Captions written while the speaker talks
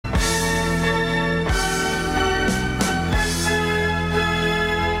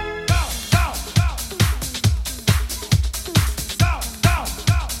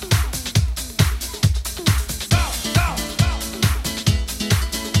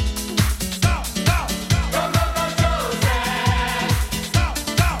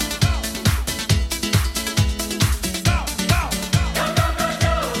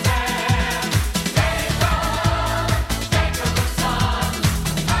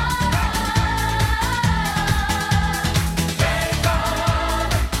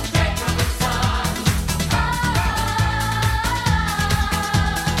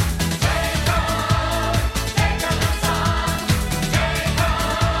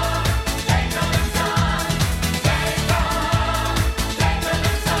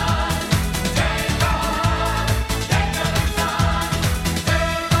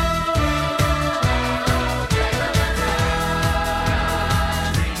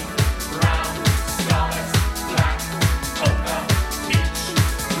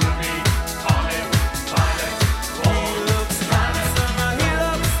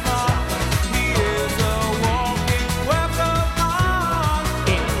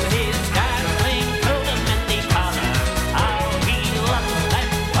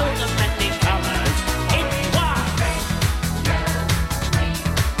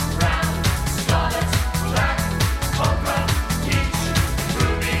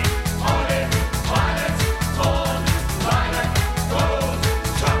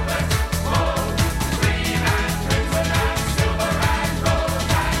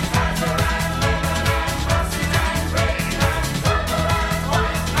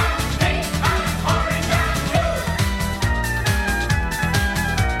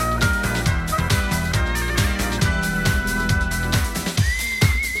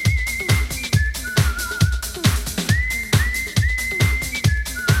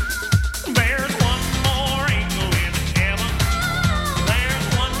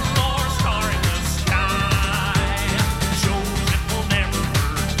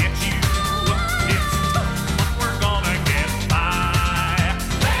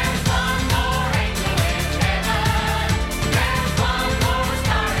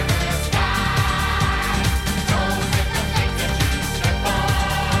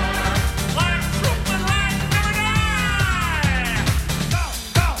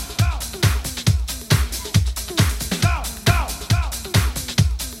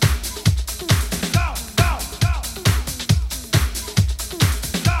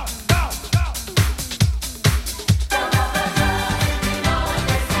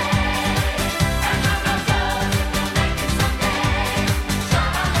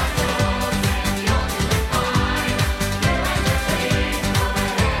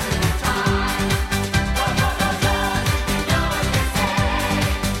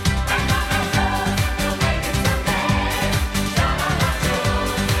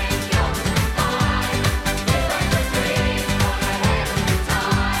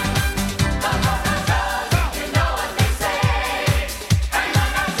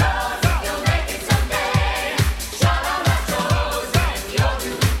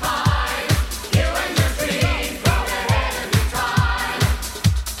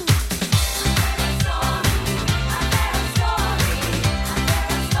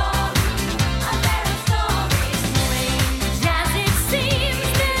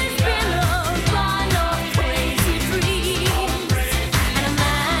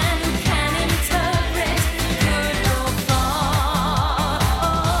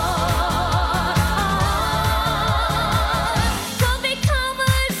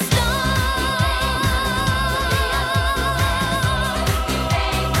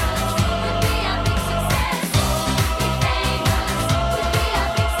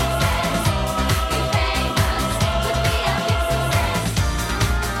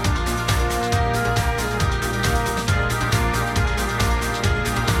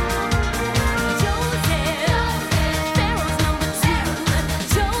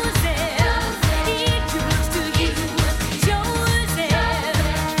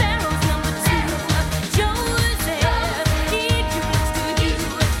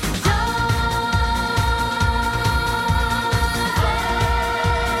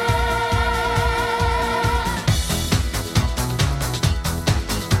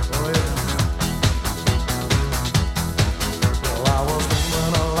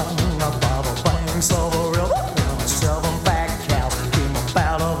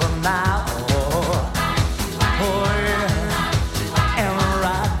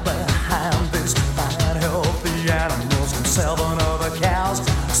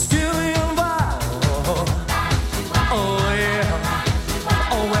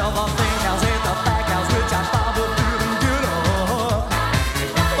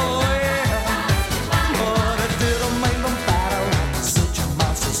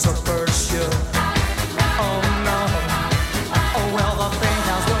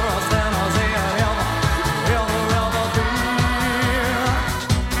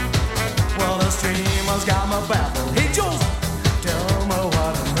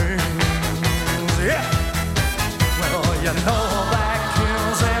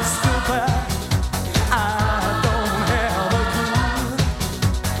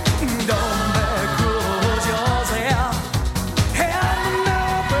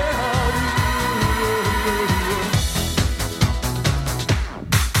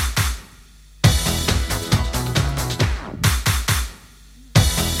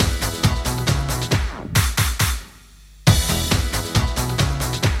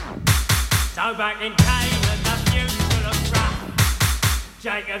back in Canaan, the future looks rough.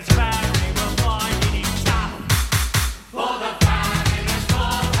 Jacob's family were finding it tough. For the famine has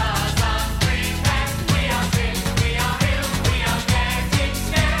caught us unprepared. We are sick, we are ill, we are getting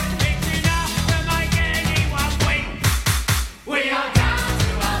scared. It's enough to make anyone weak. We are down to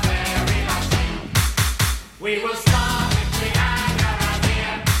our very last sheep. We will starve if we had our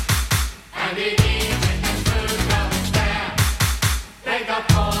idea. And in Egypt the food goes there. They got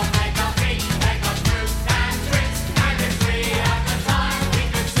corn, they got meat, they got fruit and drinks. And if we had the time, we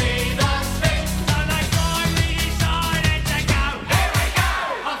could see the sphinx. So they finally decided to go. Here we go!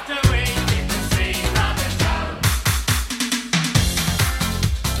 Off to Egypt to see Brother Joe.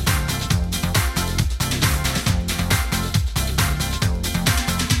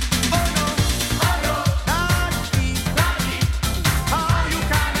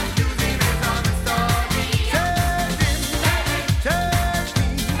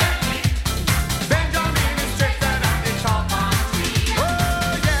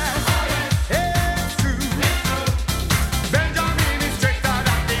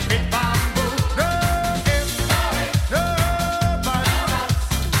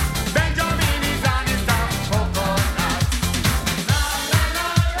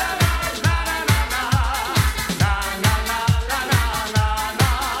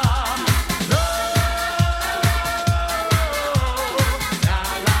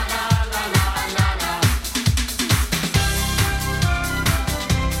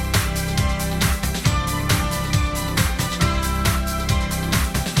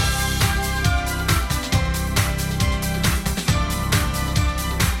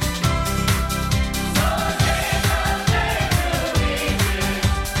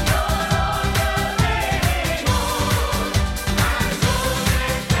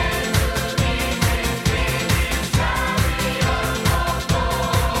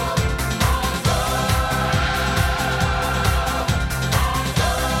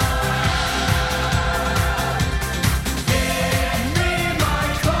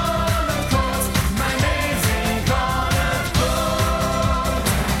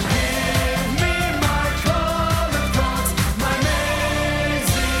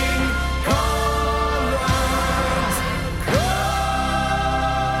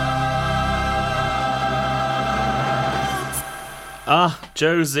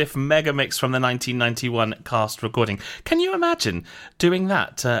 Joseph Megamix from the 1991 cast recording. Can you imagine doing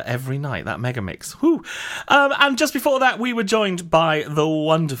that every night, that Megamix? Whew. And just before that, we were joined by the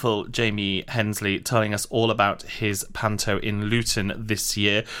wonderful Jamie Hensley telling us all about his panto in Luton this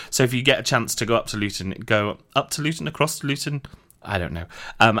year. So if you get a chance to go up to Luton, go up to Luton, across Luton, I don't know,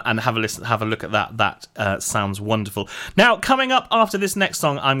 and have a look at that. That sounds wonderful. Now, coming up after this next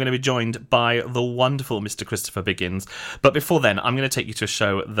song, I'm going to be joined by the wonderful Mr. Christopher Biggins. But before then, I'm going to take you to a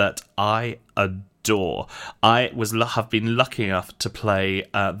show that I adore. I have been lucky enough to play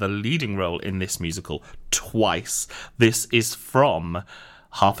the leading role in this musical twice. This is from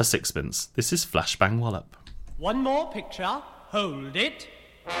Half a Sixpence. This is Flashbang Wallop. One more picture. Hold it.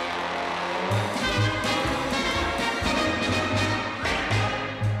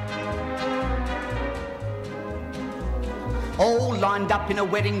 All lined up in a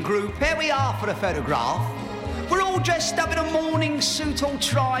wedding group, here we are for a photograph. We're all dressed up in a morning suit, all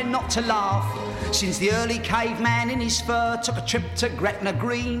trying not to laugh. Since the early caveman in his fur took a trip to Gretna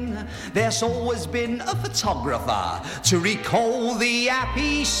Green, there's always been a photographer to recall the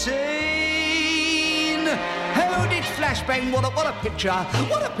happy scene. Hold it, flashbang, what a picture,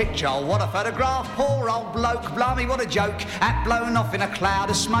 what a picture, what a photograph. Poor old bloke, blimey, what a joke. Hat blown off in a cloud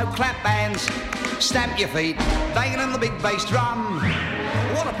of smoke, clap bands, stamp your feet, banging on the big bass drum.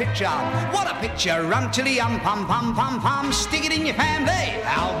 What a picture, rum chilly pum pum pum pum, stick it in your family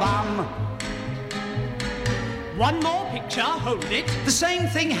album. One more picture, hold it. The same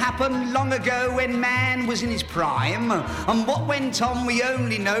thing happened long ago when man was in his prime, and what went on we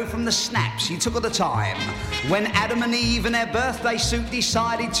only know from the snaps he took at the time. When Adam and Eve in their birthday suit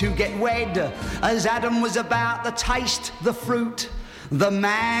decided to get wed, as Adam was about to taste the fruit, the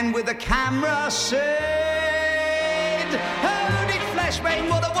man with the camera said, hold it, flashbang,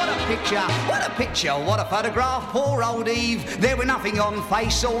 what a picture, what a photograph. Poor old Eve, there were nothing on,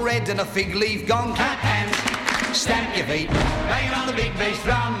 face all red and a fig leaf gone. Clap hands, stamp your feet, banging on the big bass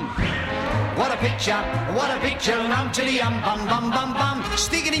drum. What a picture, rum to the bum bum bum bum,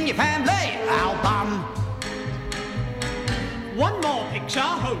 stick it in your family album. One more picture,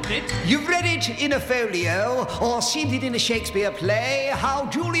 hold it. You've read it in a folio or seen it in a Shakespeare play, how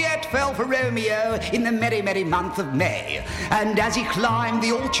Juliet set fell for Romeo in the merry, merry month of May. And as he climbed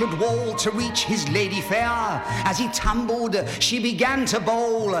the orchard wall to reach his lady fair, as he tumbled, she began to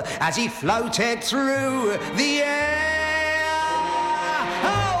bowl, as he floated through the air.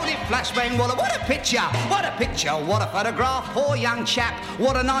 Holy flashbang, what a picture, what a picture, what a photograph. Poor young chap,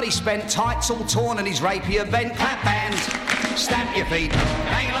 what a night he spent, tights all torn and his rapier bent. Clap hands, stamp your feet,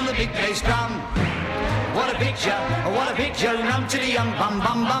 banging on the big bass drum. What a picture, rum to the bum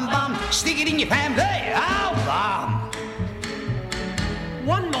bum bum bum. Stick it in your family, oh bum.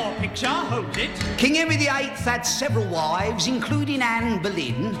 One more picture, hold it. King Henry VIII had several wives, including Anne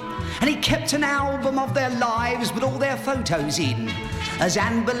Boleyn, and he kept an album of their lives with all their photos in. As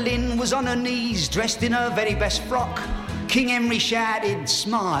Anne Boleyn was on her knees, dressed in her very best frock, King Henry shouted,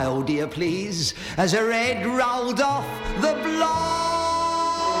 "Smile, dear, please," as her head rolled off the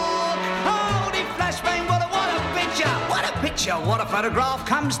block. Holy flashbang, what a picture, what a picture, what a photograph.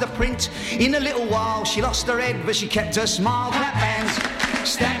 Comes the print, in a little while she lost her head, but she kept her smile. Clap hands,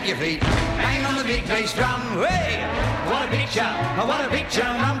 stamp your feet, bang on the big bass drum. Hey, what a picture,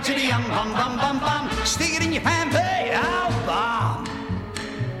 rum to the bum bum bum bum. Stick it in your pan, hey, oh bum.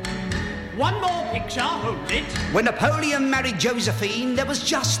 One more picture, hold it. When Napoleon married Josephine, there was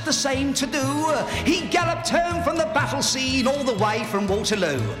just the same to do. He galloped home from the battle scene all the way from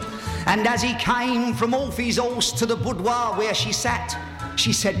Waterloo. And as he came from off his horse to the boudoir where she sat,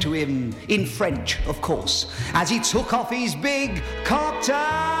 she said to him, in French, of course, as he took off his big cocked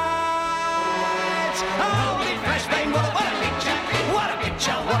hat. Holy flashbang, what a picture, what a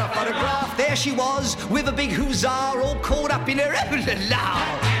picture, what a photograph. There she was, with a big huzzah, all caught up in her own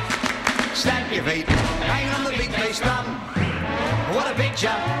laugh. Stamp your feet, hang on the big bass drum. What a picture,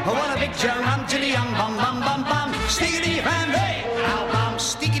 rum to the bum bum bum bum. Stick it in your family, ow bum.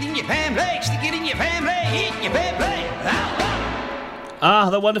 Stick it in your family, stick it in your family, in your family, ow bum. Ah,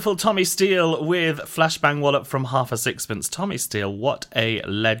 the wonderful Tommy Steele with Flashbang Wallop from Half a Sixpence. Tommy Steele, what a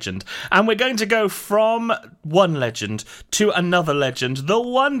legend. And we're going to go from one legend to another legend, the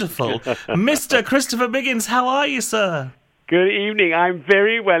wonderful Mr. Christopher Biggins. How are you, sir? Good evening. I'm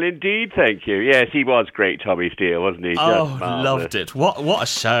very well indeed, thank you. Yes, he was great, Tommy Steele, wasn't he? Oh, loved it. What a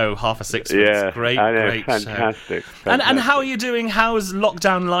show, Half a Sixpence. Yeah, great fantastic, show. And how are you doing? How's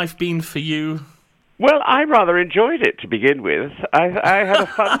lockdown life been for you? Well, I rather enjoyed it to begin with. I had a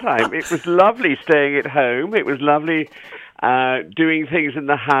fun time. It was lovely staying at home. It was lovely doing things in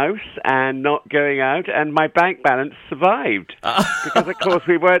the house and not going out, and my bank balance survived because, of course,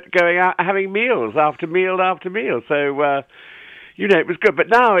 we weren't going out having meals after meal after meal. So, it was good. But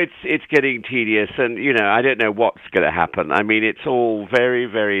now it's getting tedious, and, I don't know what's going to happen. I mean, it's all very,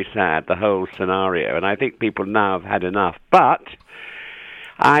 very sad, the whole scenario, and I think people now have had enough. But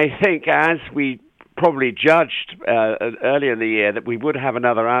I think as we probably judged earlier in the year that we would have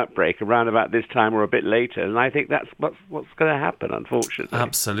another outbreak around about this time or a bit later, and I think that's what's going to happen, unfortunately.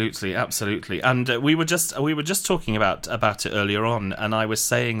 Absolutely. And we were just talking about it earlier on, and I was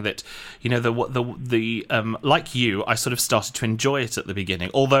saying that the like you, I sort of started to enjoy it at the beginning,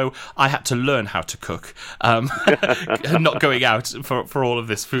 although I had to learn how to cook, not going out for all of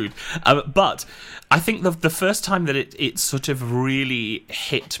this food. But I think the first time that it sort of really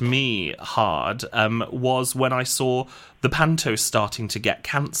hit me hard was when I saw the panto starting to get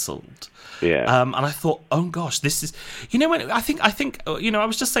cancelled. Yeah. And I thought, oh gosh, this is, when I think, I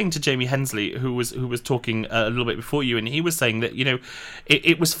was just saying to Jamie Hensley, who was talking a little bit before you, and he was saying that,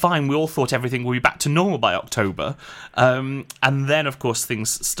 it was fine. We all thought everything would be back to normal by October. And then, of course,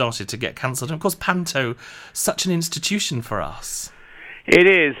 things started to get cancelled. And of course, panto, such an institution for us. It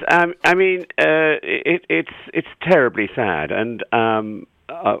is. It's terribly sad, and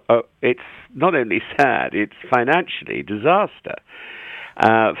it's not only sad; it's financially disaster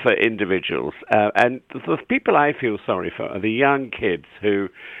for individuals, and the people I feel sorry for are the young kids who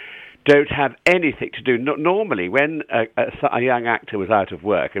don't have anything to do. Normally, when a young actor was out of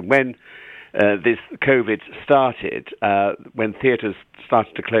work, and when this COVID started, when theatres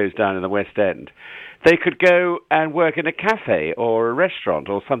started to close down in the West End, they could go and work in a cafe or a restaurant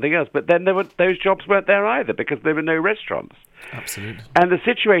or something else. But then those jobs weren't there either because there were no restaurants. Absolutely. And the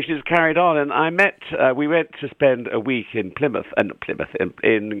situation is carried on. And we went to spend a week in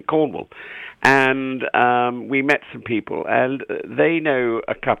in Cornwall. And we met some people. And they know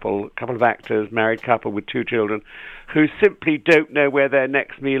a couple of actors, married couple with 2 children, who simply don't know where their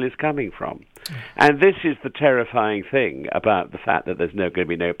next meal is coming from. And this is the terrifying thing about the fact that there's going to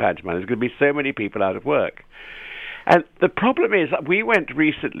be no pantomime. There's going to be so many people out of work. And the problem is, we went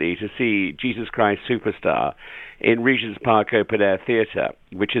recently to see Jesus Christ Superstar in Regent's Park Open Air Theatre,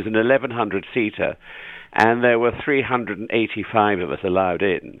 which is an 1,100-seater. and there were 385 of us allowed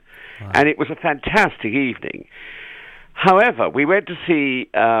in. Wow. And it was a fantastic evening. However, we went to see,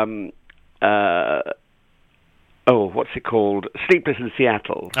 what's it called? Sleepless in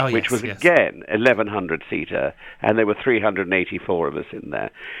Seattle, which was, again, 1,100-seater, and there were 384 of us in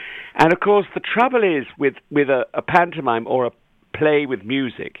there. And, of course, the trouble is with a pantomime or a play with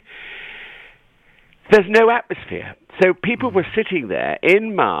music, there's no atmosphere. So people were sitting there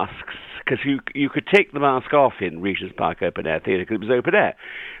in masks, because you could take the mask off in Regent's Park Open Air Theatre because it was open air.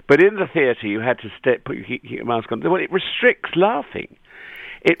 But in the theatre, you had to put your mask on. Well, it restricts laughing.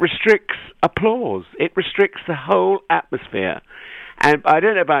 It restricts applause. It restricts the whole atmosphere. And I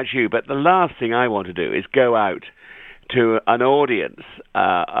don't know about you, but the last thing I want to do is go out to an audience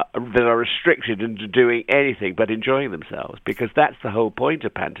that are restricted into doing anything but enjoying themselves, because that's the whole point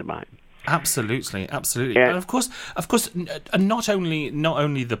of pantomime. Absolutely. Yeah. And of course, not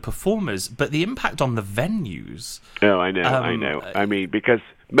only the performers, but the impact on the venues. Oh, I know. I mean, because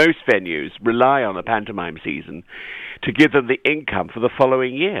most venues rely on a pantomime season to give them the income for the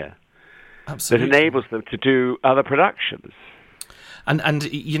following year. Absolutely. That enables them to do other productions. And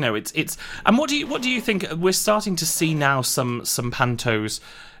you know, it's and what do you think? We're starting to see now some pantos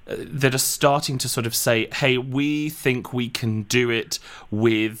that are starting to sort of say, hey, we think we can do it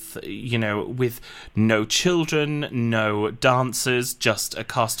with no children, no dancers, just a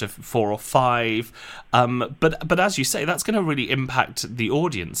cast of 4 or 5. But as you say, that's going to really impact the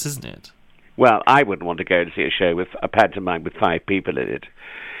audience, isn't it? Well, I wouldn't want to go and see a show with a pantomime with 5 people in it.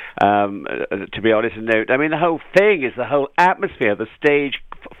 To be honest, I mean, the whole thing is the whole atmosphere, the stage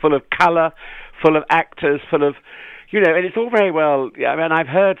full of colour, full of actors, full of, and it's all very well. I mean, I've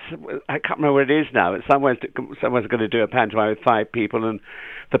heard, I can't remember what it is now, but someone's going to do a pantomime with 5 people, and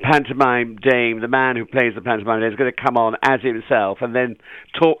the pantomime dame, the man who plays the pantomime dame, is going to come on as himself and then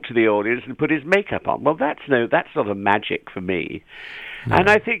talk to the audience and put his makeup on. Well, that's not a magic for me. No. And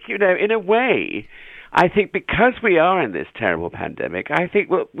I think, in a way, I think because we are in this terrible pandemic, I think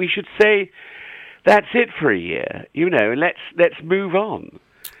we should say that's it for a year, and let's move on.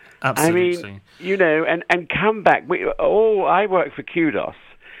 Absolutely. I mean, and come back. I work for Kudos,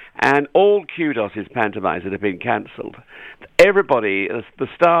 and all Kudos' pantomimes that have been cancelled. Everybody, the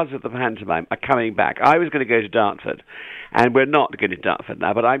stars of the pantomime, are coming back. I was going to go to Dartford, and we're not going to Dartford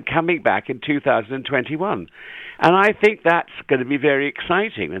now, but I'm coming back in 2021. And I think that's going to be very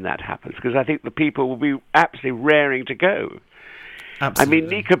exciting when that happens, because I think the people will be absolutely raring to go. Absolutely. I mean,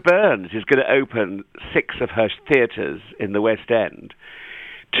 Nika Burns is going to open 6 of her theatres in the West End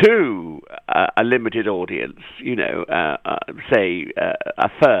to a limited audience, say a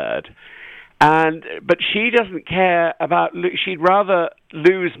third. But she doesn't care about. She'd rather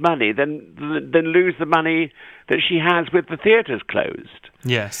lose money than lose the money that she has with the theatres closed.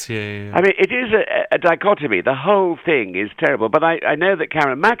 Yes, yeah. I mean, it is a dichotomy. The whole thing is terrible. But I know that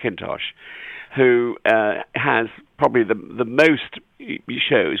Karen McIntosh, who has probably the most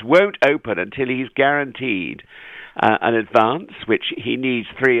shows, won't open until he's guaranteed an advance, which he needs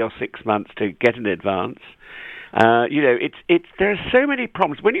 3 or 6 months to get an advance. There are so many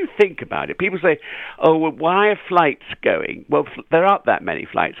problems. When you think about it, people say, oh, well, why are flights going? Well, there aren't that many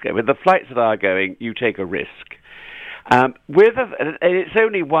flights going. With the flights that are going, you take a risk. And it's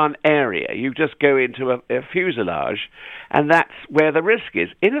only one area. You just go into a fuselage, and that's where the risk is.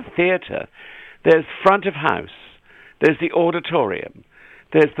 In a theatre, there's front of house, there's the auditorium,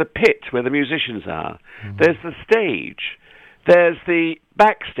 there's the pit where the musicians are, there's the stage, there's the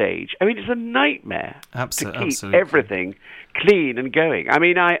backstage. I mean, it's a nightmare to keep everything clean and going. I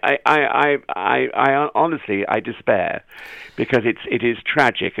mean, I honestly, I despair, because it is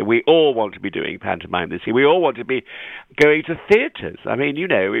tragic, and we all want to be doing pantomime this year. We all want to be going to theatres. I mean,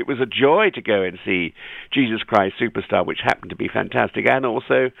 it was a joy to go and see Jesus Christ Superstar, which happened to be fantastic, and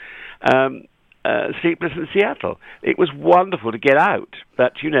also Sleepless in Seattle. It was wonderful to get out,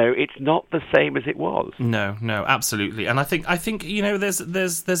 but it's not the same as it was. No, absolutely. And I think there's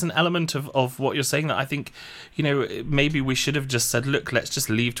an element of what you're saying that I think maybe we should have just said, look, let's just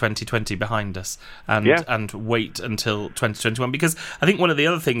leave 2020 behind us and wait until 2021, because I think one of the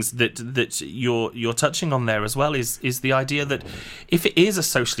other things that you're touching on there as well is the idea that if it is a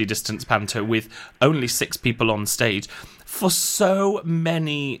socially distanced panto with only 6 people on stage, for so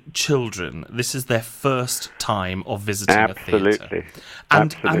many children, this is their first time of visiting a theatre.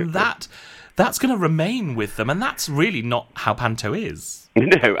 And that's going to remain with them, and that's really not how panto is.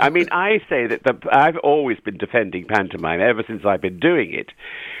 No, I mean, I say that I've always been defending pantomime ever since I've been doing it.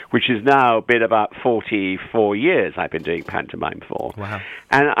 which has now been about 44 years I've been doing pantomime for. Wow.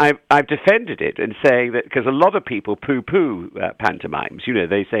 And I've defended it and saying that, because a lot of people poo-poo pantomimes. You know,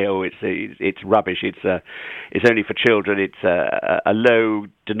 they say, oh, it's rubbish, it's only for children, it's a low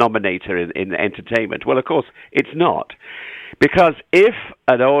denominator in entertainment. Well, of course, it's not. Because if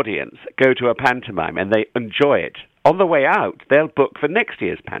an audience go to a pantomime and they enjoy it, on the way out, they'll book for next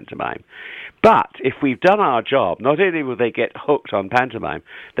year's pantomime. But if we've done our job, not only will they get hooked on pantomime,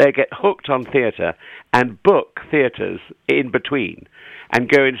 they get hooked on theatre and book theatres in between and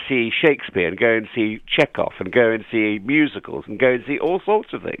go and see Shakespeare and go and see Chekhov and go and see musicals and go and see all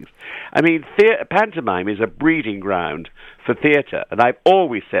sorts of things. I mean, pantomime is a breeding ground for theatre, and I've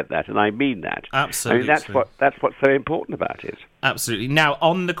always said that, and I mean that. Absolutely. I mean, that's what's so important about it. Absolutely. Now,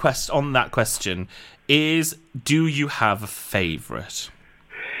 on that question, do you have a favourite?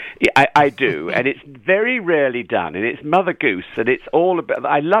 Yeah, I do, and it's very rarely done, and it's Mother Goose, and it's all about.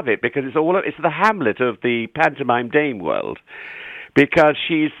 I love it because it's the Hamlet of the pantomime dame world, because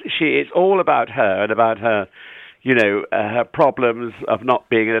it's all about her and about her, you know, her problems of not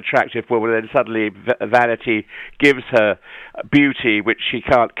being an attractive woman, and then suddenly vanity gives her beauty which she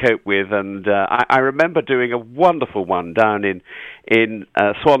can't cope with. And I remember doing a wonderful one down in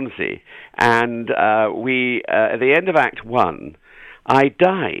Swansea, and we at the end of Act 1. I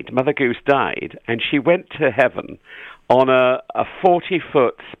died, Mother Goose died, and she went to heaven on a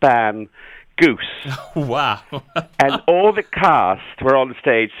 40-foot span goose. Wow. And all the cast were on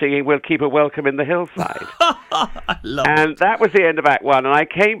stage singing We'll Keep Her Welcome in the Hillside. I love it. And that was the end of Act 1, and I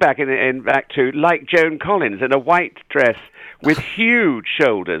came back in Act 2 like Joan Collins in a white dress with huge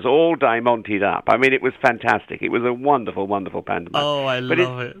shoulders, all diamanted up. I mean, it was fantastic. It was a wonderful, wonderful pantomime. Oh, I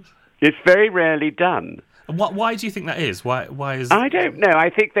love it. It's very rarely done. Why do you think that is? Why is? I don't know. I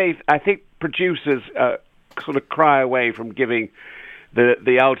think producers sort of cry away from giving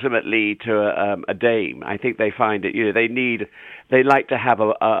the ultimate lead to a dame. I think they find it. You know, they like to have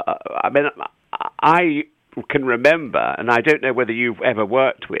I mean, I can remember, and I don't know whether you've ever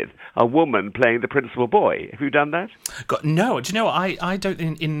worked with a woman playing the principal boy. Have you done that? No. Do you know what? I don't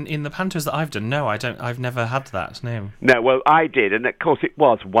in the pantos that I've done. No, I don't. I've never had that. No. No. Well, I did, and of course it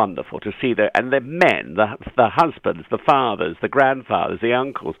was wonderful to see the men, the husbands, the fathers, the grandfathers, the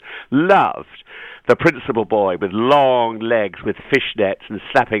uncles loved the principal boy with long legs with fishnets and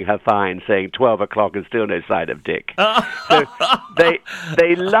slapping her thigh and saying 12 o'clock and still no sign of Dick. So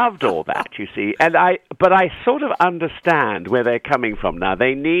they loved all that, you see. But I sort of understand where they're coming from now.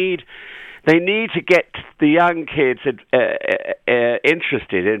 They need to get the young kids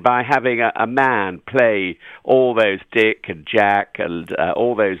interested in by having a man play all those Dick and Jack and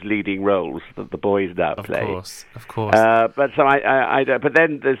all those leading roles that the boys now play. Of course. But so I don't. But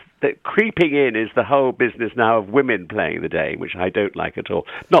then there's creeping in is the whole business now of women playing the dame, which I don't like at all.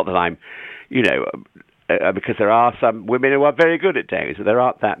 Not that I'm, you know. Because there are some women who are very good at dames, but there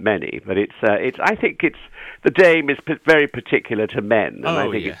aren't that many. But I think the dame is very particular to men, and I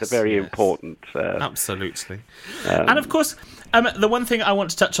think it's a very important. Absolutely, and of course, the one thing I want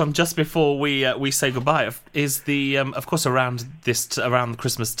to touch on just before we say goodbye is the of course around the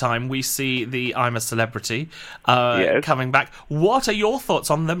Christmas time we see the I'm a Celebrity coming back. What are your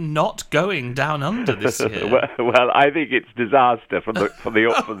thoughts on them not going down under this year? well, I think it's disaster from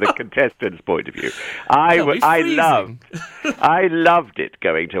the contestants' point of view. I loved it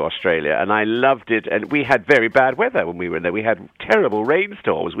going to Australia, and I loved it. And we had very bad weather when we were there. We had terrible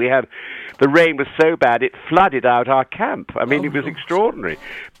rainstorms. The rain was so bad it flooded out our camp. I mean, it was extraordinary.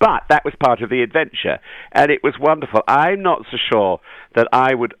 But that was part of the adventure, and it was wonderful. I'm not so sure that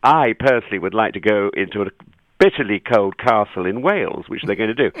I personally would like to go into a bitterly cold castle in Wales, which they're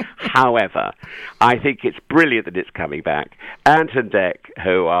going to do. However, I think it's brilliant that it's coming back. Ant and Dec,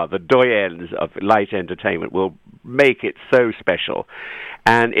 who are the doyens of light entertainment, will make it so special.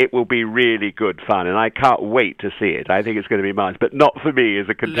 And it will be really good fun, and I can't wait to see it. I think it's going to be mine, but not for me as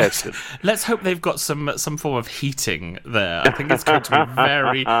a contestant. Let's hope they've got some form of heating there. I think it's going to be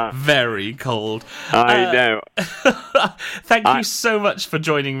very, very cold. I know. Thank you so much for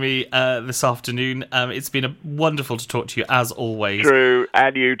joining me this afternoon. It's been wonderful to talk to you, as always. True,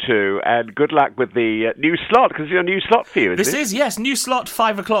 and you too. And good luck with the new slot, because it's a new slot for you, isn't it? This is, yes, new slot,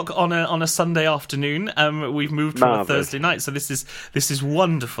 5 o'clock on a Sunday afternoon. We've moved from a Thursday night, so this is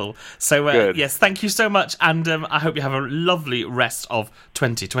wonderful. So, yes, thank you so much, and I hope you have a lovely rest of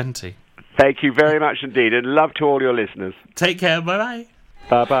 2020. Thank you very much indeed, and love to all your listeners. Take care. Bye-bye.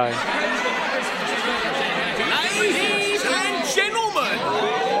 Bye-bye. Ladies and gentlemen,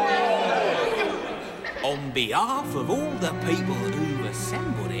 on behalf of all the people who've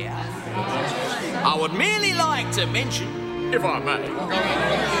assembled here, I would merely like to mention, if I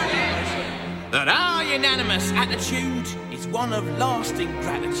may, that our unanimous attitude is one of lasting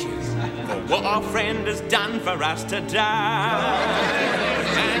gratitude for what our friend has done for us today.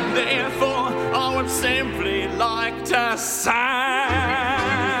 And therefore, I would simply like to say,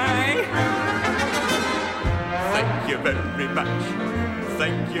 thank you very much.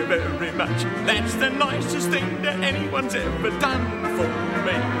 Thank you very much. That's the nicest thing that anyone's ever done for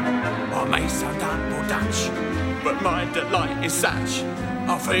me. I may sound dumb or Dutch, but my delight is such.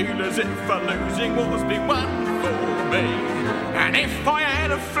 I feel as if a losing war's been won for me. And if I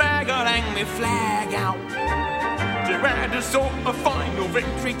had a flag, I'd hang me flag out to add a sort of final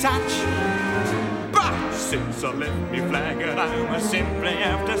victory touch. But since I left me flag at home, I simply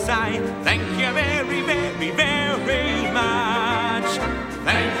have to say thank you very, very, very much.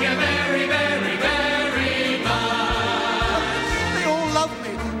 Thank you very, very, very much. They all love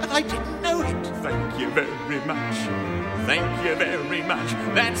me, and I didn't know it. Thank you very much. Thank you very much.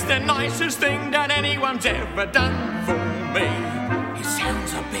 That's the nicest thing that anyone's ever done for me. It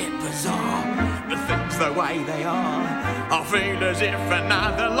sounds a bit bizarre, but things the way they are. I feel as if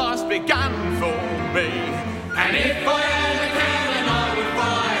another life's begun for me. And if I had a cannon, I would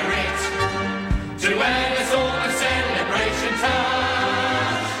fire it to add a sort of celebration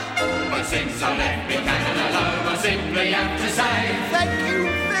touch. But since I left me cannon alone, I simply have to say thank you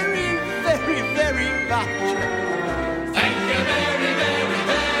very, very, very much. Thank you very, very,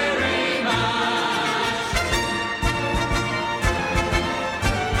 very much.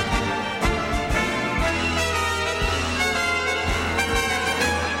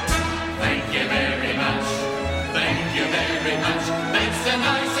 Thank you very much. Thank you very much. That's the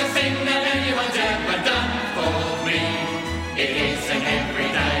nicest thing that anyone's ever done for me. It isn't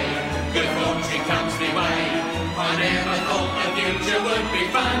every day good fortune comes my way. I never thought the future would be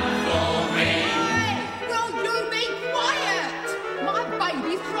fun for me.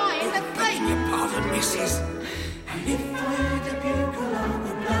 Beg your pardon, missus. And if I had a bugle, I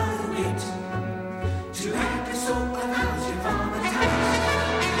would blow it to add the sort of house your father takes.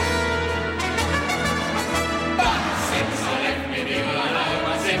 But since I left me bugle alone, I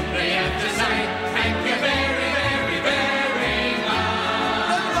simply have to say thank you very, very, very much.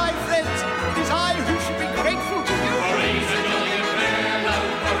 No, my friends, it is I who should be grateful to you. For he's a jolly good fellow,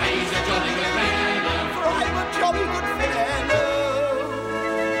 for he's a jolly good fellow, For I'm a jolly good fellow.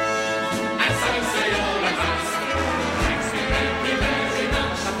 and so say all of us. Thanks you very, very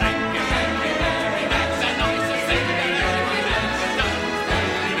much. Thank you very, very much. That's the nicest thing that anyone's ever done.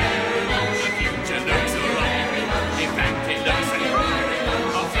 Very, very much. The future looks alright. In fact, it does.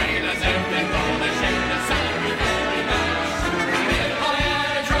 Our sailors have been born to share the sun. Very much. And if I had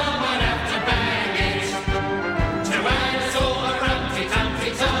a drum, I'd have to bang it to add a sort of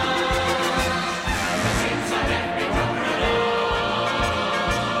rumty-tumty touch. But since I left me drum alone,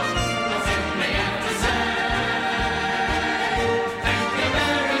 I simply have to say thank you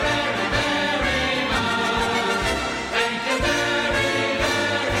very, very, very much. Thank you very,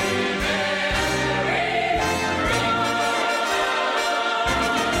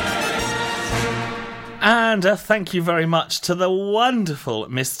 And thank you very much to the wonderful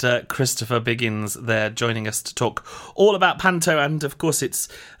Mr. Christopher Biggins there joining us to talk all about Panto and, of course, it's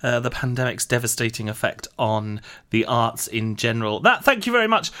the pandemic's devastating effect on the arts in general. That, thank you very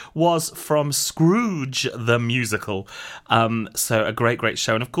much, was from Scrooge the Musical. So a great, great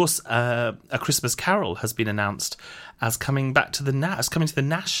show. And, of course, A Christmas Carol has been announced as coming back to the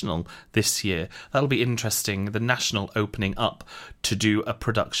National this year. That'll be interesting. The National opening up to do a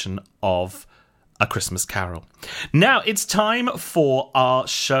production of A Christmas Carol. Now, it's time for our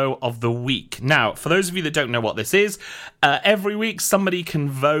show of the week. Now, for those of you that don't know what this is, every week somebody can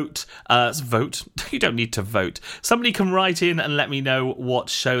vote. Vote? You don't need to vote. Somebody can write in and let me know what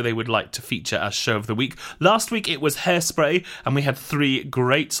show they would like to feature as show of the week. Last week it was Hairspray, and we had 3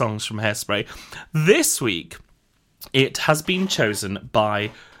 great songs from Hairspray. This week, it has been chosen by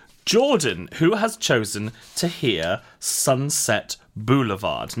Jordan, who has chosen to hear Sunset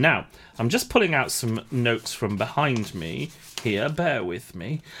Boulevard. Now, I'm just pulling out some notes from behind me here, bear with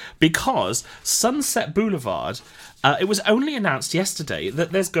me, because Sunset Boulevard, it was only announced yesterday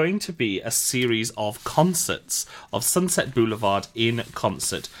that there's going to be a series of concerts of Sunset Boulevard in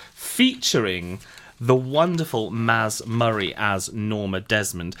concert featuring the wonderful Maz Murray as Norma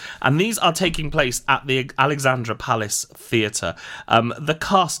Desmond. And these are taking place at the Alexandra Palace Theatre. The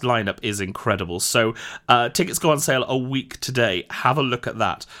cast lineup is incredible. So tickets go on sale a week today. Have a look at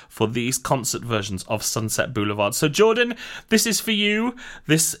that for these concert versions of Sunset Boulevard. So Jordan, this is for you.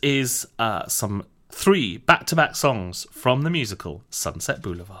 This is some 3 back-to-back songs from the musical Sunset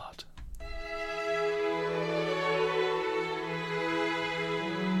Boulevard.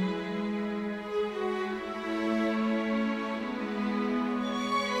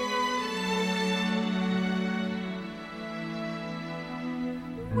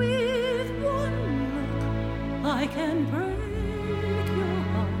 can break your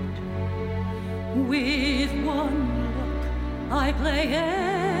heart. With one look, I play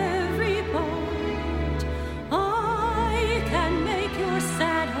every part. I can make your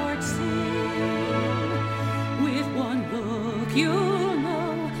sad heart sing. With one look, you'll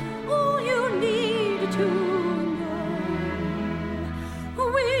know all you need to know.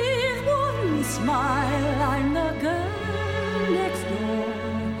 With one smile, I'm the girl next door.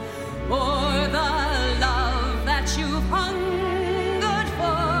 Or the love that you've hungered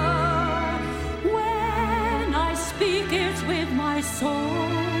for. When I speak, it's with my soul.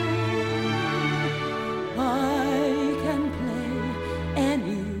 I can play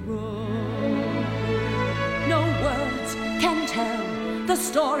any role. No words can tell the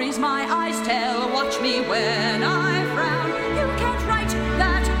stories my eyes tell. Watch me when I frown. You can't write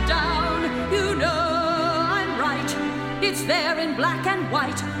that down. You know I'm right. It's there in black and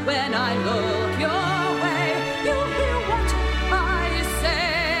white. When I look your way, you'll hear what I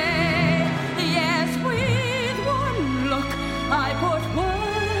say. Yes, with one look, I put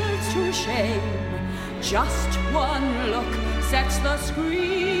words to shame. Just one look sets the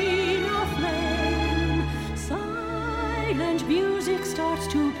screen aflame. Silent music starts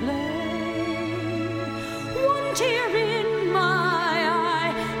to play. One tear in my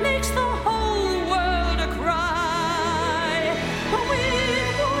eye makes the whole world cry.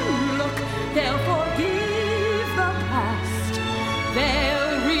 With one look, they'll forgive the past.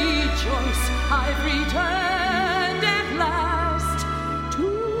 They'll rejoice I've returned at last to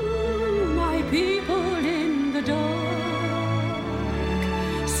my people in the dark,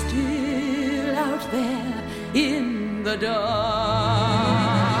 still out there in the dark.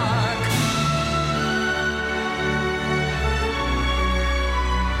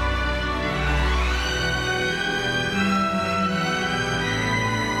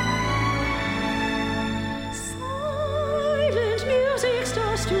 Silent music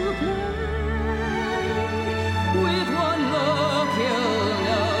starts to play. With one look, you'll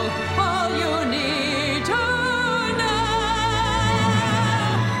know all you need to know.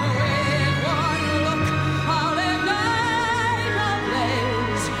 With one look, I'll ignite a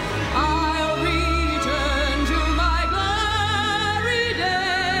blaze. I'll return to my glory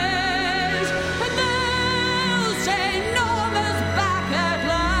days. And they'll say Norma's back at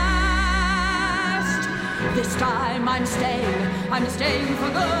last. This time I'm staying for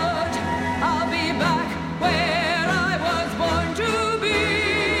good. I'll be back where I was born to be.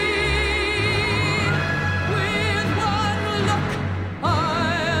 With one look,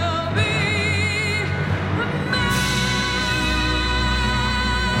 I'll be mad.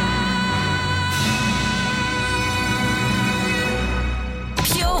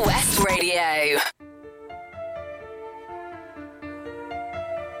 Pure West Radio.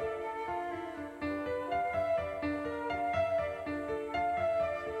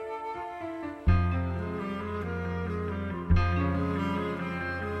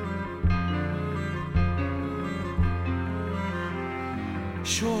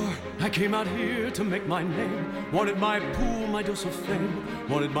 Sure, I came out here to make my name. Wanted my pool, my dose of fame.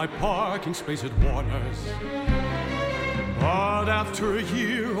 Wanted my parking space at Warner's. But after a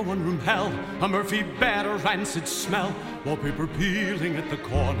year of one-room hell, a Murphy bed, a rancid smell, wallpaper peeling at the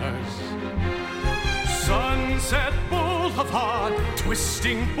corners. Sunset Boulevard,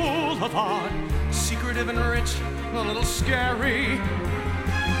 twisting boulevard, secretive and rich, a little scary.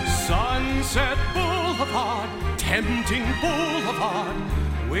 Sunset Boulevard, tempting boulevard,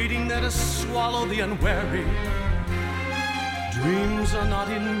 waiting there to swallow the unwary. Dreams are not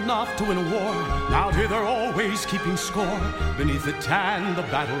enough to win a war. Out here they're always keeping score. Beneath the tan, the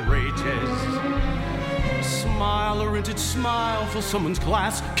battle rages. Smile a rented smile, fill someone's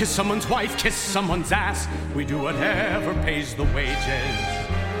glass, kiss someone's wife, kiss someone's ass. We do whatever pays the wages.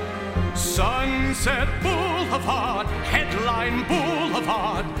 Sunset Boulevard, headline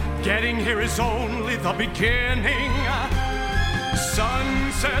boulevard. Getting here is only the beginning.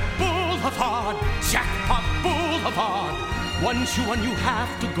 Sunset Boulevard, jackpot boulevard. Once you won, you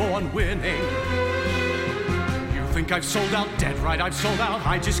have to go on winning. You think I've sold out? Dead right, I've sold out.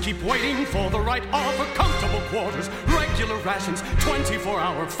 I just keep waiting for the right offer. Comfortable quarters, regular rations,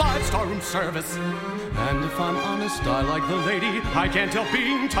 24-hour, 5-star room service. And if I'm honest, I like the lady. I can't help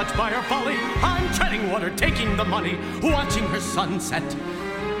being touched by her folly. I'm treading water, taking the money, watching her sunset.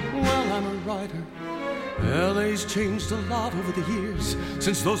 Well, I'm a writer. LA's changed a lot over the years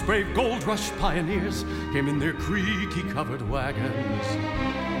since those brave gold rush pioneers came in their creaky covered wagons.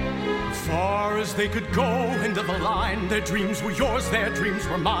 Far as they could go into the line, their dreams were yours, their dreams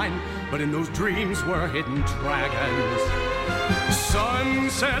were mine, but in those dreams were hidden dragons.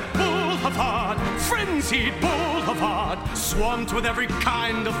 Sunset Boulevard, frenzied boulevard. Boulevard, swamped with every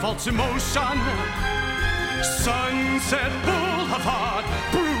kind of false emotion. Sunset Boulevard,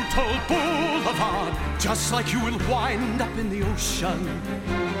 brutal boulevard, just like you will wind up in the ocean.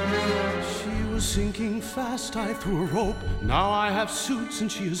 She was sinking fast, I threw a rope. Now I have suits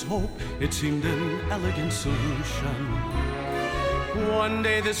and she is hope. It seemed an elegant solution. One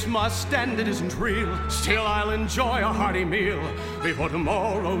day this must end, it isn't real. Still I'll enjoy a hearty meal before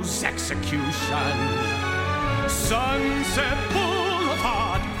tomorrow's execution. Sunset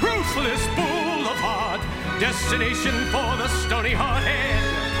Boulevard, ruthless boulevard, destination for the stony-hearted.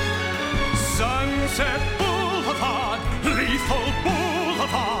 Sunset Boulevard, lethal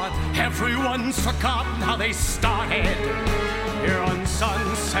boulevard, everyone's forgotten how they started here on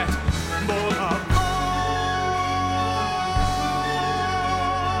Sunset Boulevard.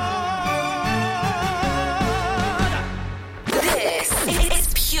 This is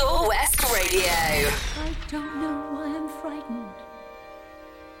Pure West Radio. I don't know why I'm frightened.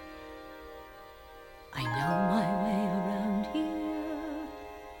 I know my way around here.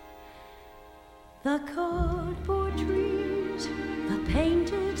 The cardboard trees, the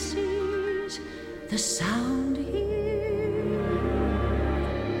painted seas, the sound here.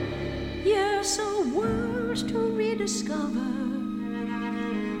 Yes, a world to rediscover.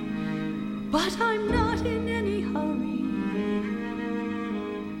 But I'm not in any hurry.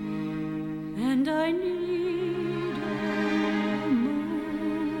 And I need a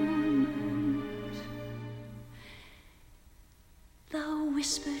moment. The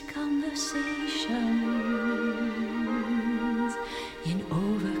whispered conversations in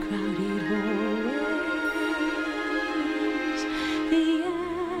overcrowded hallways. The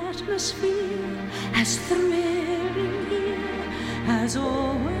atmosphere as thrilling here as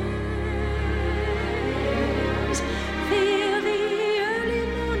always. Feel the early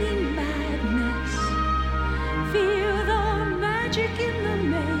morning madness. Feel the magic in the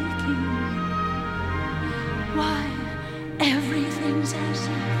making. Why, everything's as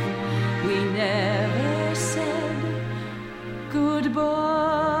if we never said goodbye.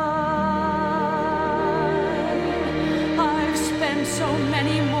 I've spent so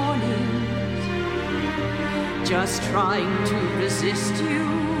many mornings just trying to resist you.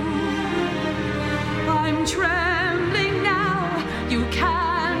 I'm trembling now, you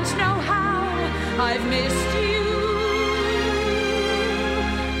can't know how I've missed you.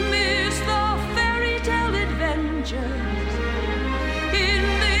 Missed the fairy tale adventures in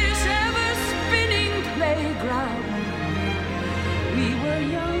this ever-spinning playground. We were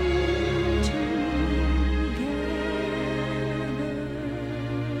young together.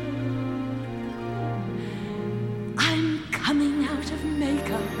 I'm coming out of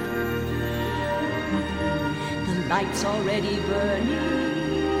makeup. The light's already burning.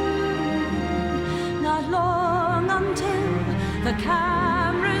 Not long until the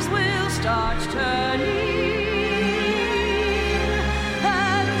cameras will start turning.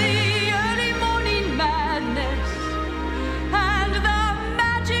 And the early morning madness and the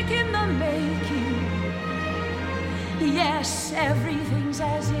magic in the making. Yes, everything's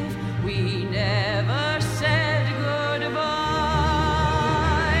as if we never said goodbye.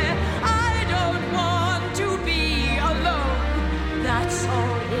 I don't want to be alone. That's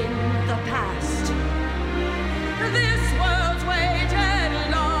all in the past. This world's waited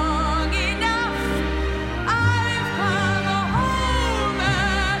long enough. I've come home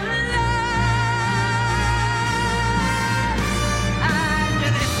at last. And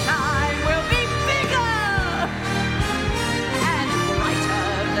this time will be bigger and brighter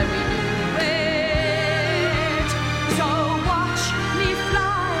than we knew it. So watch me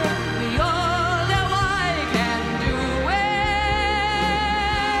fly. We all know I can do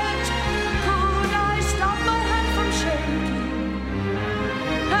it. Could I stop my hand from shaking?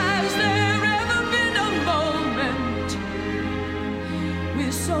 Has there ever been a moment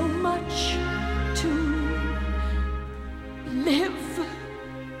with so much to live for?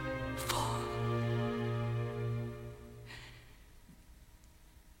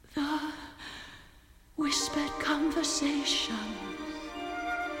 The whispered conversations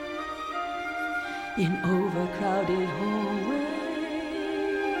in overcrowded hallways.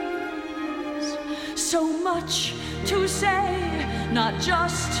 So much to say, not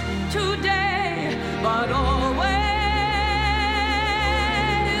just today, but always.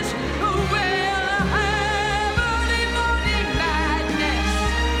 We'll have early morning madness.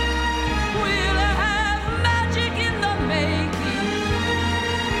 We'll have magic in the making.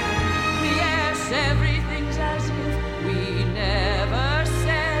 Yes, everything's as if we never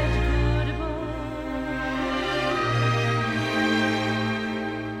said goodbye.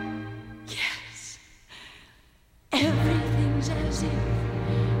 Yes,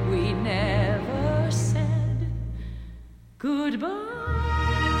 goodbye.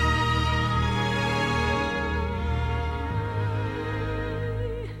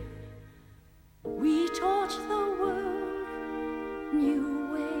 We taught the world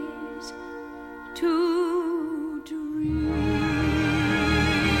new ways to dream.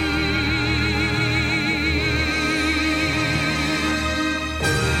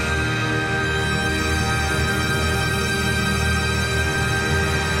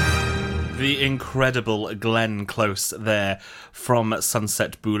 The incredible Glenn Close there from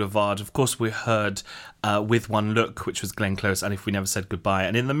Sunset Boulevard. Of course, we heard With One Look, which was Glenn Close, and If We Never Said Goodbye.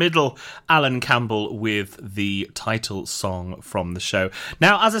 And in the middle, Alan Campbell with the title song from the show.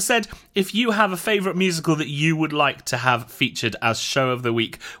 Now, as I said, if you have a favourite musical that you would like to have featured as Show of the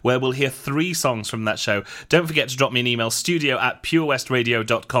Week, where we'll hear 3 songs from that show, don't forget to drop me an email,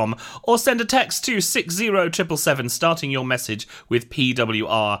 studio@purewestradio.com, or send a text to 60777, starting your message with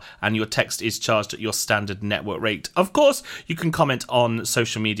PWR, and your text is charged at your standard network rate. Of course, you can comment on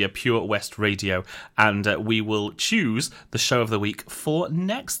social media, Pure West Radio, and we will choose the Show of the Week for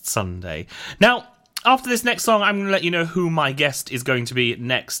next Sunday. Now, after this next song, I'm going to let you know who my guest is going to be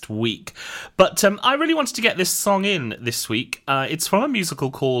next week. But I really wanted to get this song in this week. It's from a musical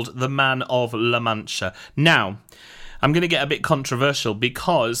called The Man of La Mancha. Now, I'm going to get a bit controversial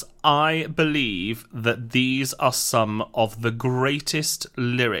because I believe that these are some of the greatest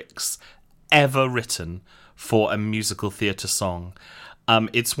lyrics ever written for a musical theatre song.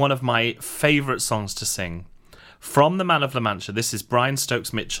 It's one of my favourite songs to sing. From The Man of La Mancha, this is Brian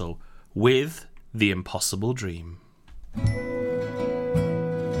Stokes Mitchell with The Impossible Dream.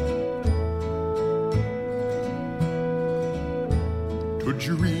 To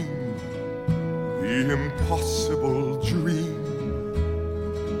dream the impossible dream,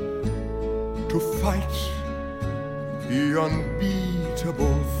 to fight the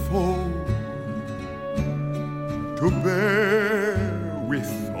unbeatable foe, to bear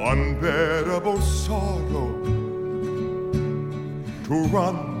with unbearable sorrow, to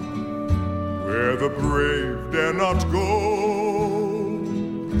run where the brave dare not go,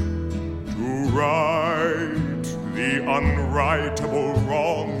 to right the unrightable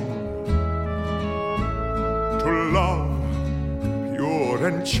wrong, to love pure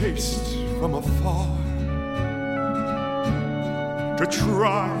and chaste from afar, to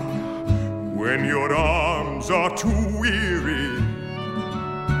try when your arms are too weary,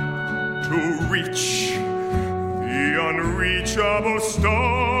 to reach the unreachable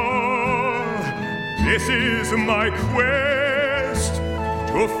star. This is my quest,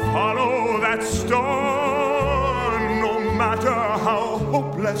 to follow that star, no matter how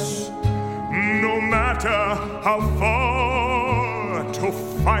hopeless, no matter how far, to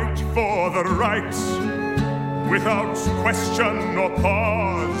fight for the right without question or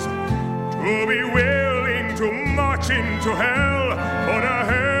pause, to be willing to march into hell for a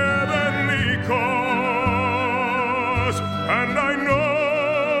heavenly cause. And I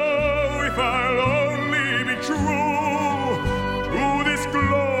know if I'll only be true to this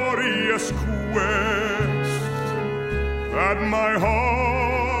glorious quest, that my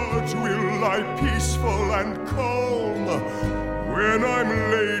heart will lie peaceful and calm when I'm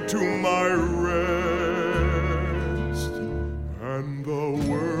laid to my rest, and the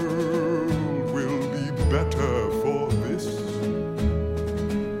world will be better for this,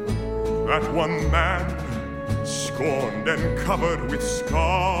 that one man, scorned and covered with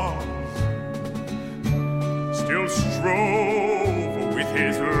scars, still strove with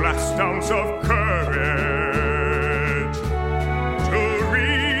his last ounce of courage to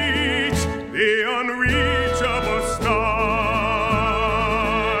reach the unreachable stars.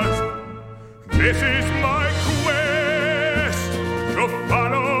 This is my quest, to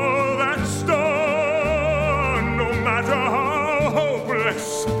follow that star, no matter how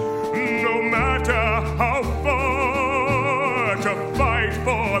hopeless, no matter how far, to fight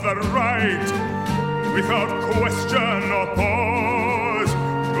for the right without question or pause,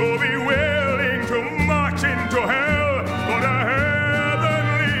 to be willing to march into hell for a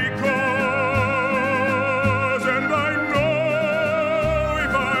heavenly cause. And I know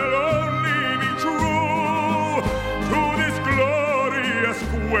if I'll only be true to this glorious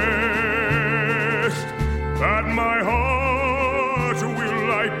quest, that my heart will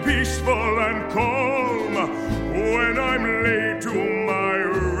lie peaceful and calm when I'm laid to my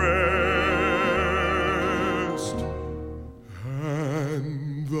rest,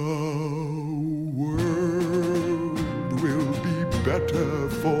 and the world will be better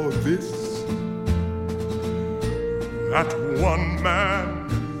for this, that one man,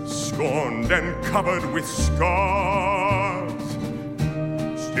 scorned and covered with scars,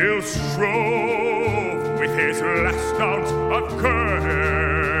 still strove with his last ounce of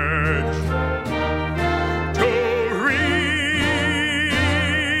courage to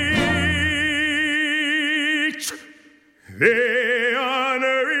reach the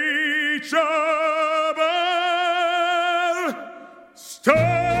unreachable star.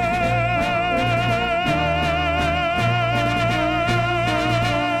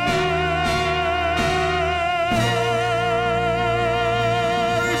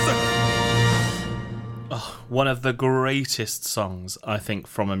 One of the greatest songs, I think,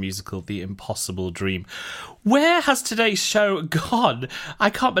 from a musical, The Impossible Dream. Where has today's show gone? I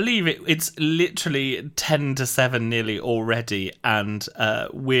can't believe it. It's literally 10 to 7 nearly already, and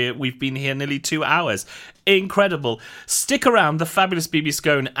we've been here nearly 2 hours. Incredible. Stick around. The Fabulous BB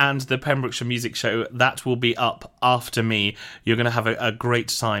Scone and the Pembrokeshire Music Show, that will be up after me. You're going to have a great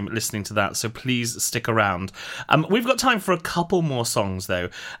time listening to that, so please stick around. We've got time for a couple more songs, though.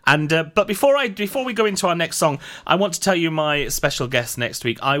 And but before we go into our next song, I want to tell you my special guest next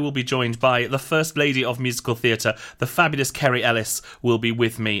week. I will be joined by the First Lady of Musical Theatre, the fabulous Kerry Ellis, will be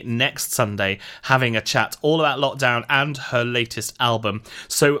with me next Sunday having a chat all about lockdown and her latest album.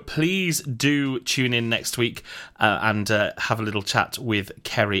 So please do tune in next week and have a little chat with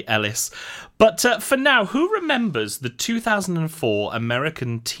Kerry Ellis. But for now, who remembers the 2004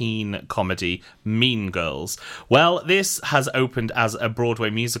 American teen comedy Mean Girls? Well, this has opened as a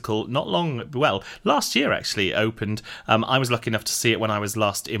Broadway musical last year actually opened. I was lucky enough to see it when I was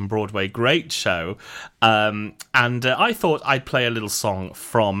last in Broadway. Great show. And I thought I'd play a little song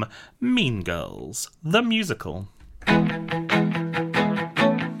from Mean Girls, the musical.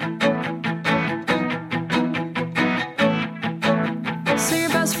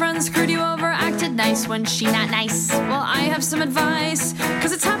 Screwed you over, acted nice when she not nice. Well, I have some advice,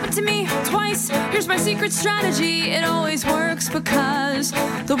 cause it's happened to me twice. Here's my secret strategy, it always works because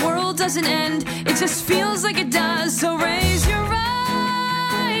the world doesn't end, it just feels like it does. So raise your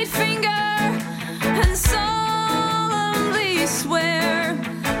right finger and solemnly swear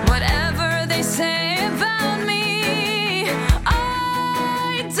whatever they say about me,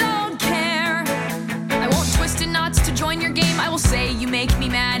 I don't care. I won't twist in knots to join your game, I will say you make me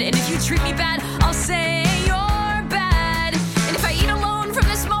mad, and if you treat me bad, I'll say you're bad. And if I eat alone from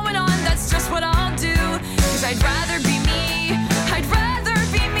this moment on, that's just what I'll do, cause I'd rather be me, I'd rather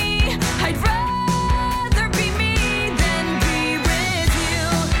be me, I'd rather be me than be with you.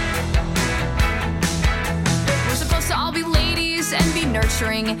 We're supposed to all be ladies and be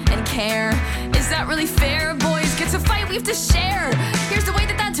nurturing and care. Is that really fair? Boys get to fight, we have to share. Here's the way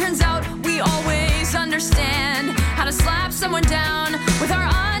that turns out, we always understand how to slap someone down with our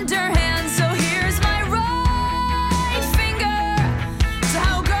underhand. So here's my right finger to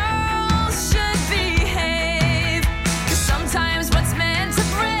how girls should behave, cause sometimes what's meant to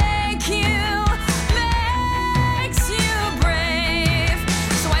break you makes you brave.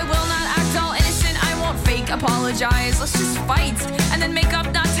 So I will not act all innocent, I won't fake apologize. Let's just fight and then make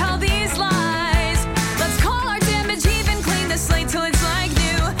up, not tell these lies. Let's call our damage even, clean the slate till it's like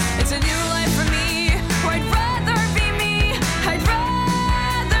new. It's a new life for me, where I'd rather be me, I'd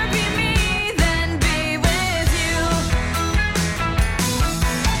rather be me than be with you.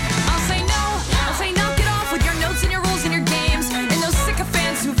 I'll say no, knock it off with your notes and your rules and your games. And those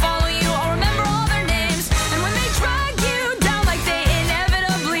sycophants who follow you, I'll remember all their names. And when they drag you down like they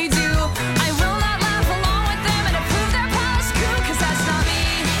inevitably do, I will not laugh along with them and approve their past coup, cause that's not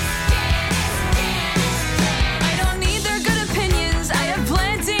me. I don't need their good opinions, I have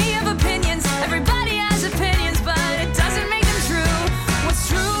plenty of opinions. Everybody has opinions, but it doesn't make them true. What's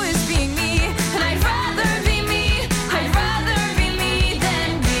true is being me, and I'd rather be me, I'd rather be me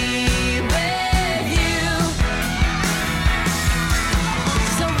than be with you.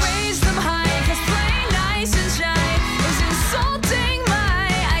 So raise them high, cause playing nice and shy is insulting my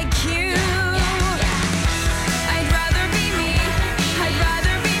IQ. I'd rather be me, I'd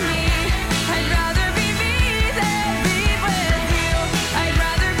rather be me, I'd rather be me than be with you. I'd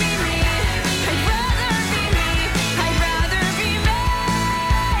rather be me, I'd rather be me, I'd rather be me than be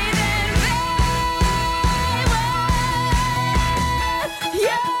with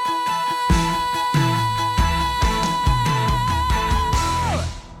you.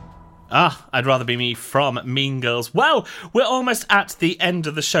 I'd Rather Be Me from Mean Girls. Well, we're almost at the end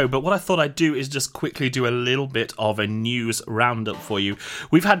of the show, but what I thought I'd do is just quickly do a little bit of a news roundup for you.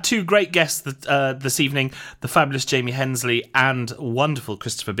 We've had two great guests this evening, the fabulous Jamie Hensley and wonderful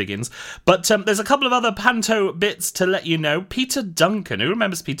Christopher Biggins. But there's a couple of other panto bits to let you know. Peter Duncan, who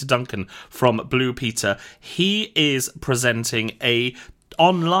remembers Peter Duncan from Blue Peter? He is presenting a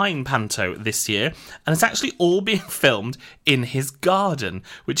online panto this year, and it's actually all being filmed in his garden,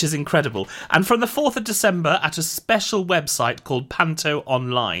 which is incredible. And from the 4th of December, at a special website called Panto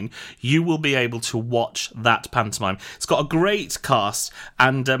Online, you will be able to watch that pantomime. It's got a great cast,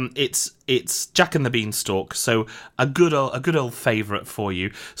 and it's Jack and the Beanstalk, so a good old favourite for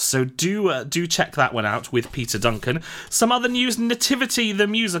you. So do check that one out with Peter Duncan. Some other news: Nativity the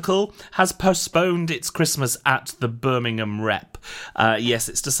musical has postponed its Christmas at the Birmingham Rep. Yes,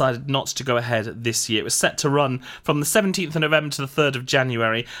 it's decided not to go ahead this year. It was set to run from the 17th of November to the 3rd of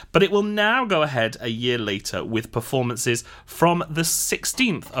January, but it will now go ahead a year later with performances from the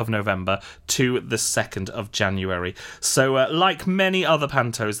 16th of November to the 2nd of January. So like many other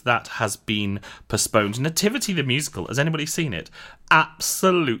pantos, that has been postponed. Nativity the musical, has anybody seen it?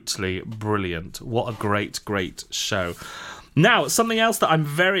 Absolutely brilliant. What a great show. Now, something else that I'm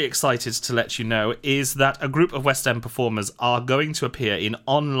very excited to let you know is that a group of West End performers are going to appear in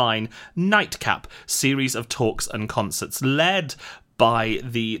online Nightcap series of talks and concerts led by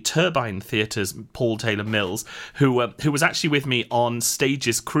the Turbine Theatre's Paul Taylor Mills, who was actually with me on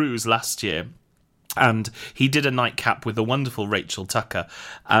Stages Cruise last year. And he did a nightcap with the wonderful Rachel Tucker.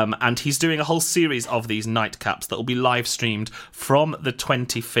 And he's doing a whole series of these nightcaps that will be live streamed from the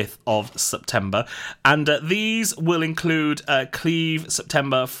 25th of September. And these will include Cleve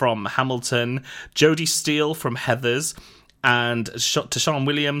September from Hamilton, Jodie Steele from Heathers, and Tashawn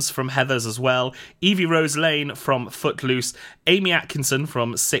Williams from Heathers as well, Evie Rose Lane from Footloose, Amy Atkinson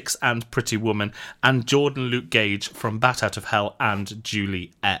from Six and Pretty Woman, and Jordan Luke Gage from Bat Out of Hell and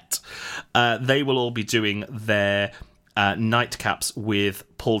Juliet. They will all be doing their nightcaps with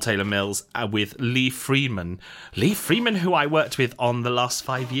Paul Taylor Mills, with Lee Freeman. Lee Freeman, who I worked with on the last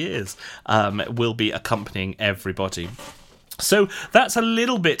 5 years, will be accompanying everybody. So that's a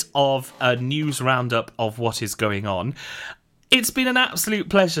little bit of a news roundup of what is going on. It's been an absolute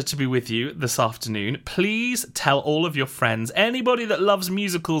pleasure to be with you this afternoon. Please tell all of your friends, anybody that loves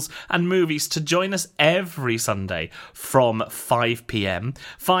musicals and movies, to join us every Sunday from 5 p.m,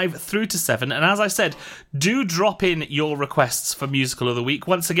 5 through to 7. And as I said, do drop in your requests for Musical of the Week.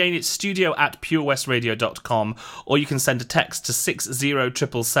 Once again, it's studio@purewestradio.com, or you can send a text to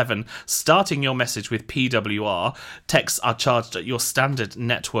 60777, starting your message with PWR. Texts are charged at your standard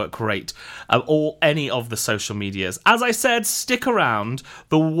network rate, or any of the social medias. As I said, stick around.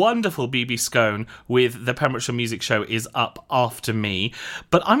 The wonderful BB Scone with the Pembrokeshire Music Show is up after me.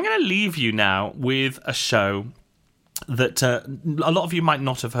 But I'm going to leave you now with a show that a lot of you might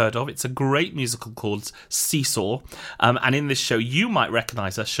not have heard of. It's a great musical called Seesaw. And in this show, you might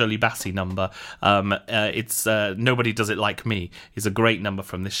recognise a Shirley Bassey number. It's Nobody Does It Like Me is a great number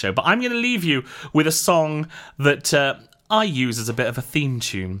from this show. But I'm going to leave you with a song that I use as a bit of a theme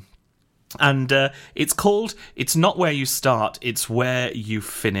tune. And it's called It's Not Where You Start, It's Where You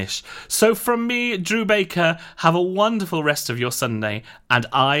Finish. So from me, Drew Baker, have a wonderful rest of your Sunday, and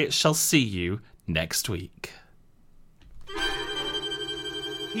I shall see you next week.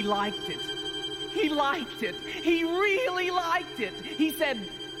 He liked it. He liked it. He really liked it. He said,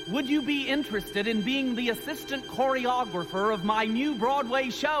 "Would you be interested in being the assistant choreographer of my new Broadway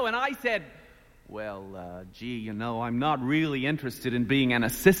show?" And I said, "Well, gee, you know, I'm not really interested in being an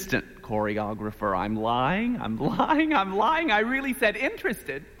assistant choreographer. I'm lying. I really said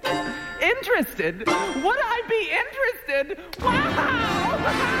interested. Interested? Would I be interested? Wow!"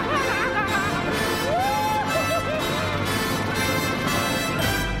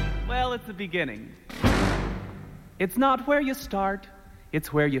 Well, it's the beginning. It's not where you start,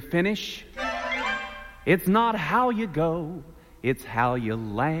 it's where you finish. It's not how you go, it's how you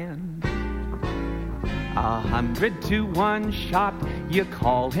land. 100 to 1 shot, you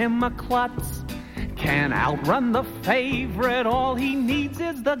call him a klutz. Can outrun the favorite, all he needs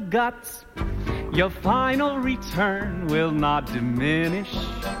is the guts. Your final return will not diminish,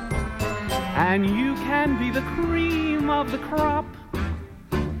 and you can be the cream of the crop.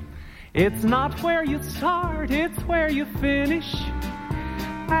 It's not where you start, it's where you finish,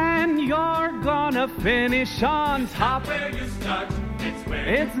 and you're gonna finish on top. Where you start, it's where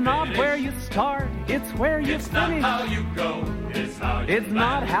it's you not finish. where you start, it's where you It's finish. not how you go, it's how you It's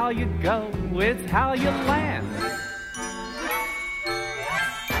not how you go, it's how you land.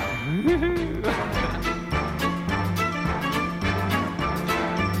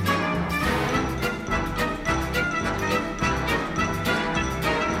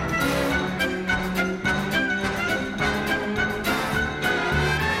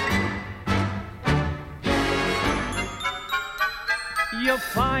 Your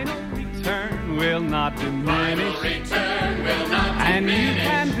final return will not diminish, and you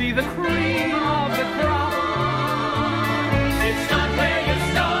can be the cream of the crop. It's not where you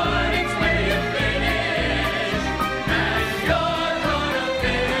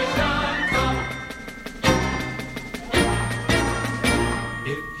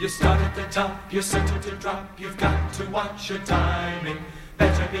You start at the top, you're certain to drop. You've got to watch your timing.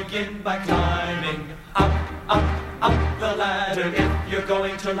 Better begin by climbing up, up, up the ladder. If you're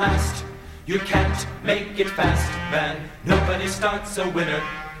going to last, you can't make it fast, man. Nobody starts a winner.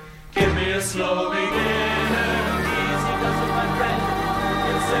 Give me a slow beginner. Easy does it, my friend.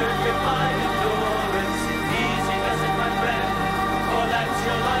 You'll serve your fine endurance. Easy does it, my friend. Oh, that's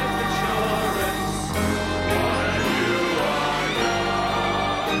your life insurance. While you are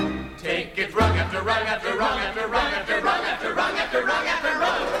young, take it rung after rung after rung after rung after rung after rung after rung after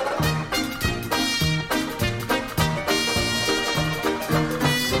rung.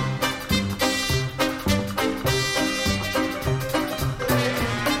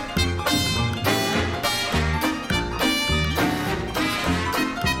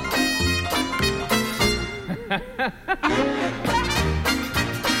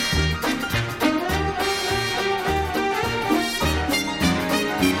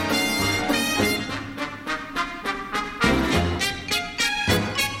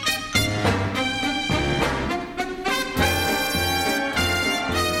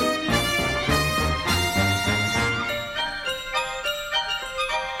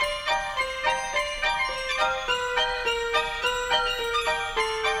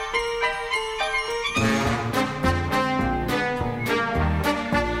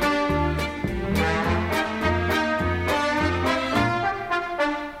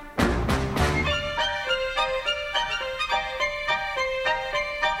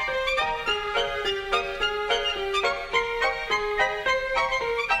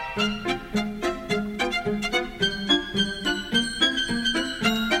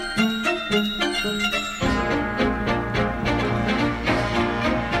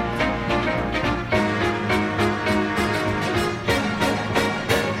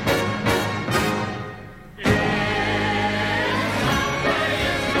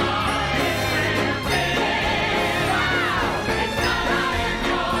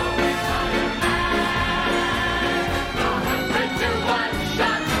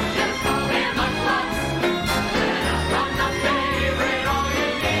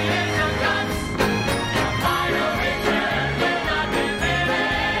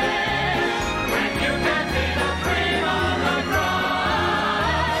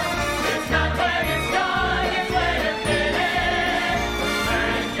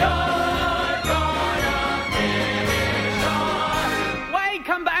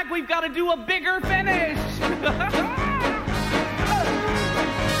 Do a bigger finish.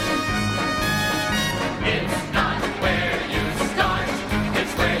 It's not where you start,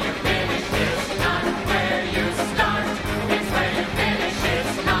 it's where you finish. It's not where you start, it's where you finish.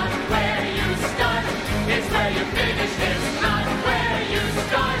 It's not where you start, it's where you finish. It's not where you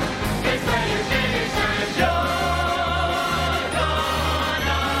start, it's where you finish. And you're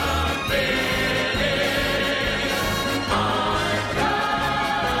gonna finish on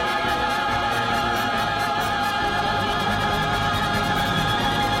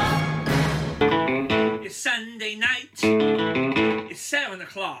It's Sunday night. It's 7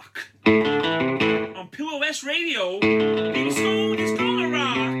 o'clock. On Pure West Radio, Baby School is gonna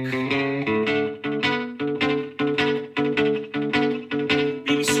rock.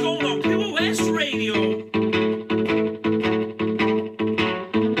 Baby School on Pure West Radio.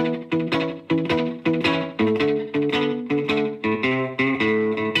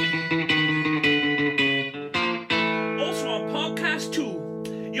 Also on podcast too.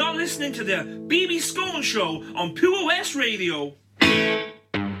 You're listening to the BB Scone Show on Pure West Radio.